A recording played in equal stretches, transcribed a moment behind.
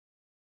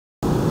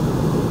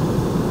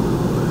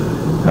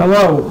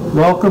Hello,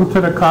 welcome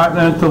to the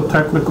Continental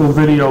Technical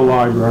Video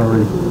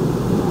Library.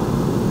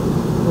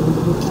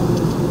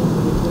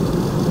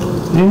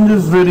 In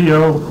this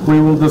video,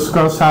 we will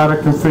discuss how to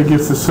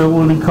configure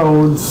facility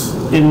codes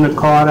in the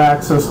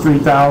CardAccess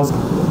 3000.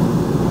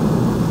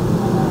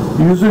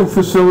 Using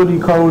facility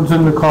codes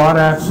in the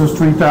CardAccess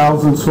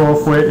 3000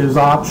 software is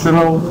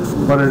optional,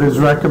 but it is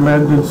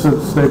recommended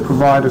since they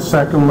provide a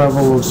second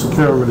level of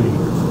security.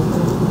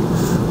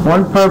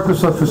 One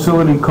purpose of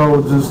facility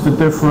codes is to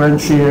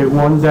differentiate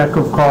one deck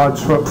of cards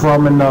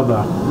from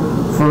another.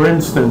 For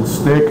instance,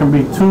 there can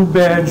be two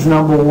badge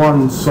number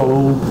 1s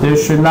sold. There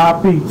should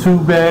not be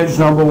two badge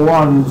number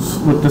 1s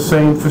with the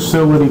same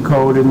facility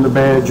code in the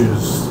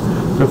badges.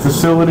 The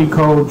facility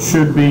code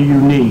should be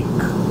unique.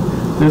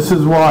 This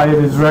is why it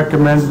is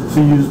recommended to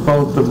use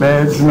both the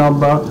badge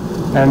number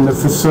and the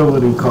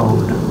facility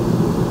code.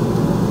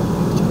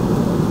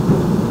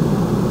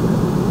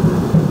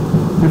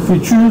 If you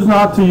choose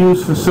not to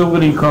use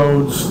facility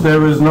codes,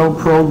 there is no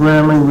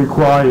programming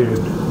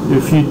required.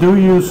 If you do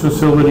use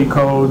facility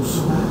codes,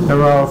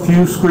 there are a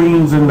few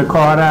screens in the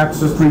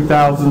CardAccess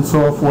 3000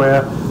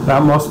 software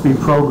that must be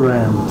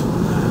programmed.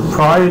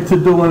 Prior to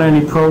doing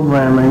any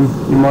programming,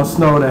 you must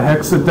know the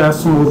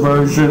hexadecimal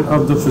version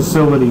of the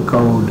facility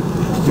code.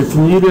 If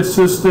you need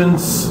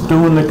assistance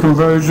doing the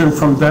conversion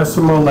from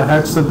decimal to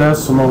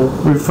hexadecimal,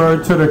 refer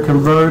to the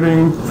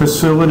Converting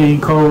Facility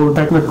Code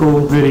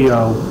technical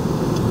video.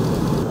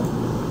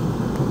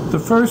 The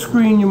first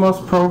screen you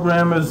must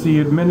program is the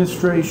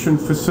Administration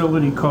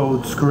Facility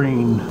Code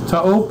screen.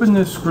 To open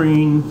this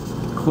screen,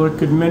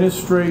 click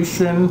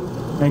Administration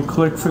and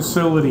click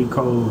Facility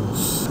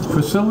Codes.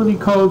 Facility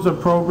codes are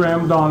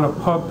programmed on a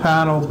pub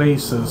panel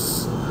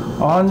basis.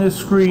 On this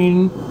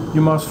screen,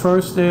 you must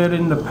first add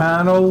in the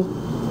panel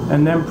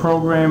and then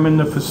program in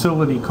the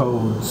facility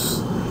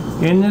codes.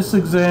 In this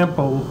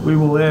example, we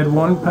will add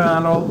one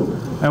panel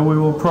and we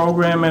will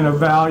program in a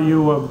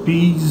value of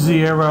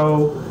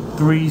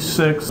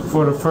B036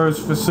 for the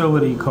first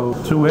facility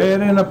code. To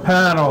add in a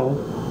panel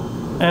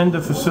and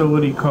the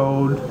facility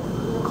code,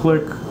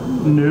 click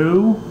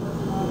New,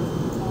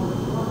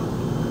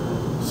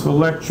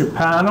 select your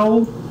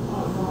panel,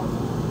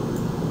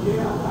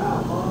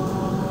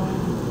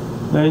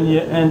 then you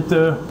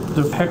enter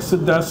the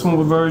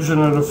hexadecimal version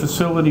of the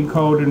facility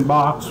code in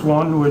box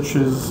 1, which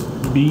is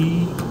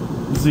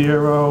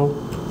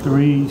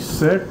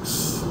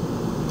B036.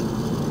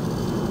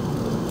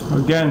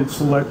 Again,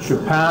 select your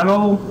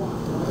panel,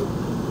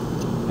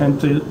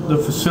 enter the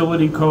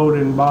facility code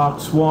in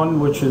box 1,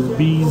 which is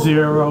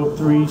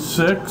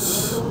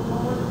B036,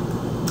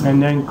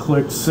 and then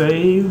click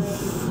Save,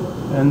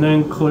 and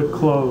then click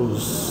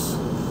Close.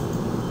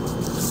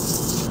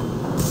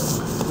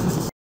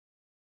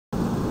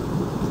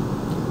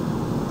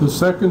 The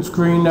second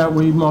screen that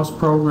we must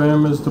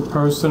program is the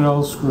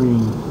Personnel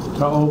screen.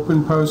 To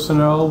open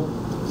Personnel,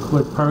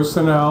 click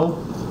Personnel,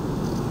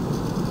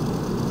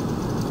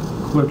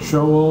 click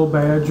Show All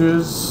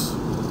Badges,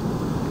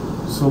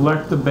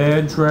 select the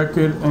badge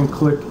record and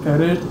click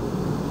Edit.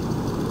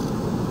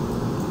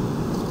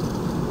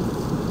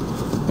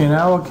 In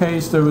our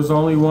case, there is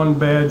only one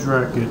badge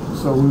record,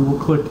 so we will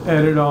click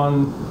Edit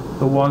on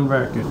the one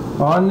record.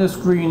 On this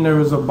screen, there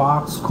is a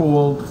box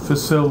called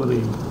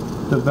Facility.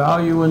 The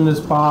value in this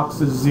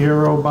box is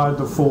 0 by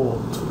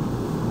default.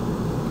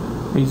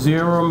 A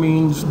 0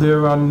 means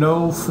there are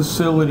no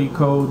facility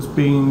codes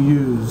being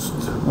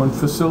used. When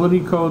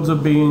facility codes are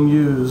being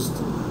used,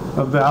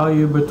 a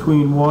value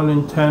between 1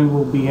 and 10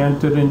 will be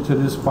entered into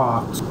this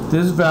box.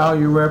 This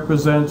value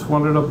represents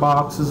one of the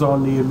boxes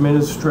on the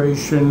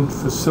Administration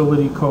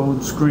Facility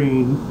Code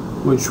screen,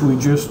 which we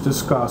just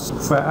discussed.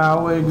 For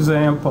our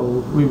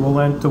example, we will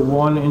enter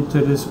 1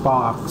 into this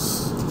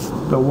box.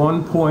 The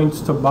 1 points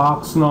to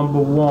box number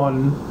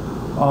 1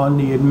 on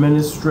the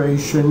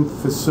Administration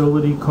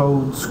Facility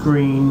Code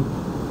screen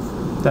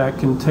that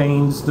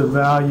contains the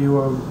value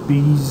of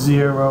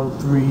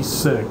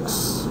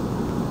B036.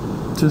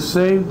 To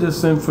save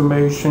this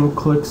information,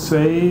 click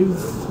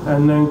Save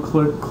and then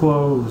click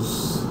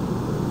Close.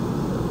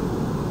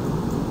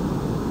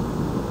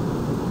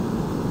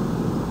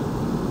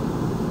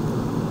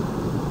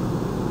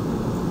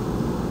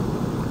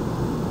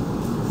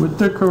 With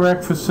the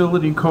correct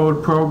facility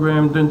code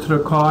programmed into the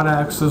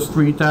CardAccess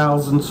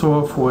 3000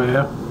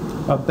 software,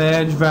 a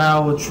badge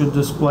valid should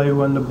display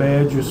when the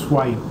badge is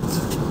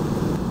swiped.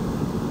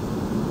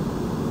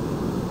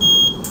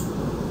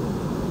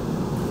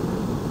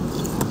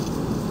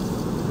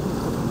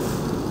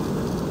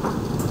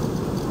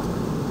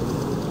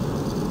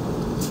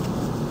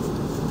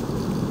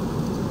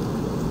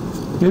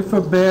 If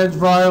a badge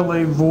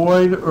violate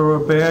void or a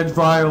badge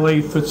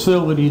violate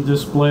facility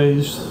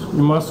displays,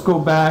 you must go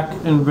back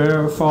and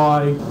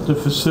verify the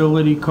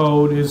facility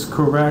code is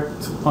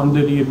correct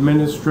under the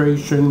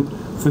Administration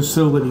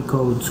Facility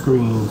Code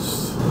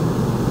screens.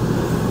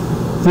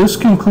 This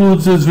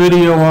concludes this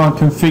video on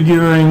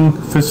configuring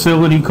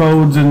facility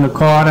codes in the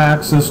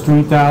CardAccess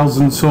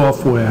 3000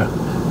 software.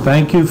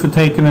 Thank you for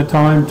taking the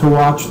time to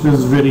watch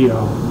this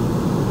video.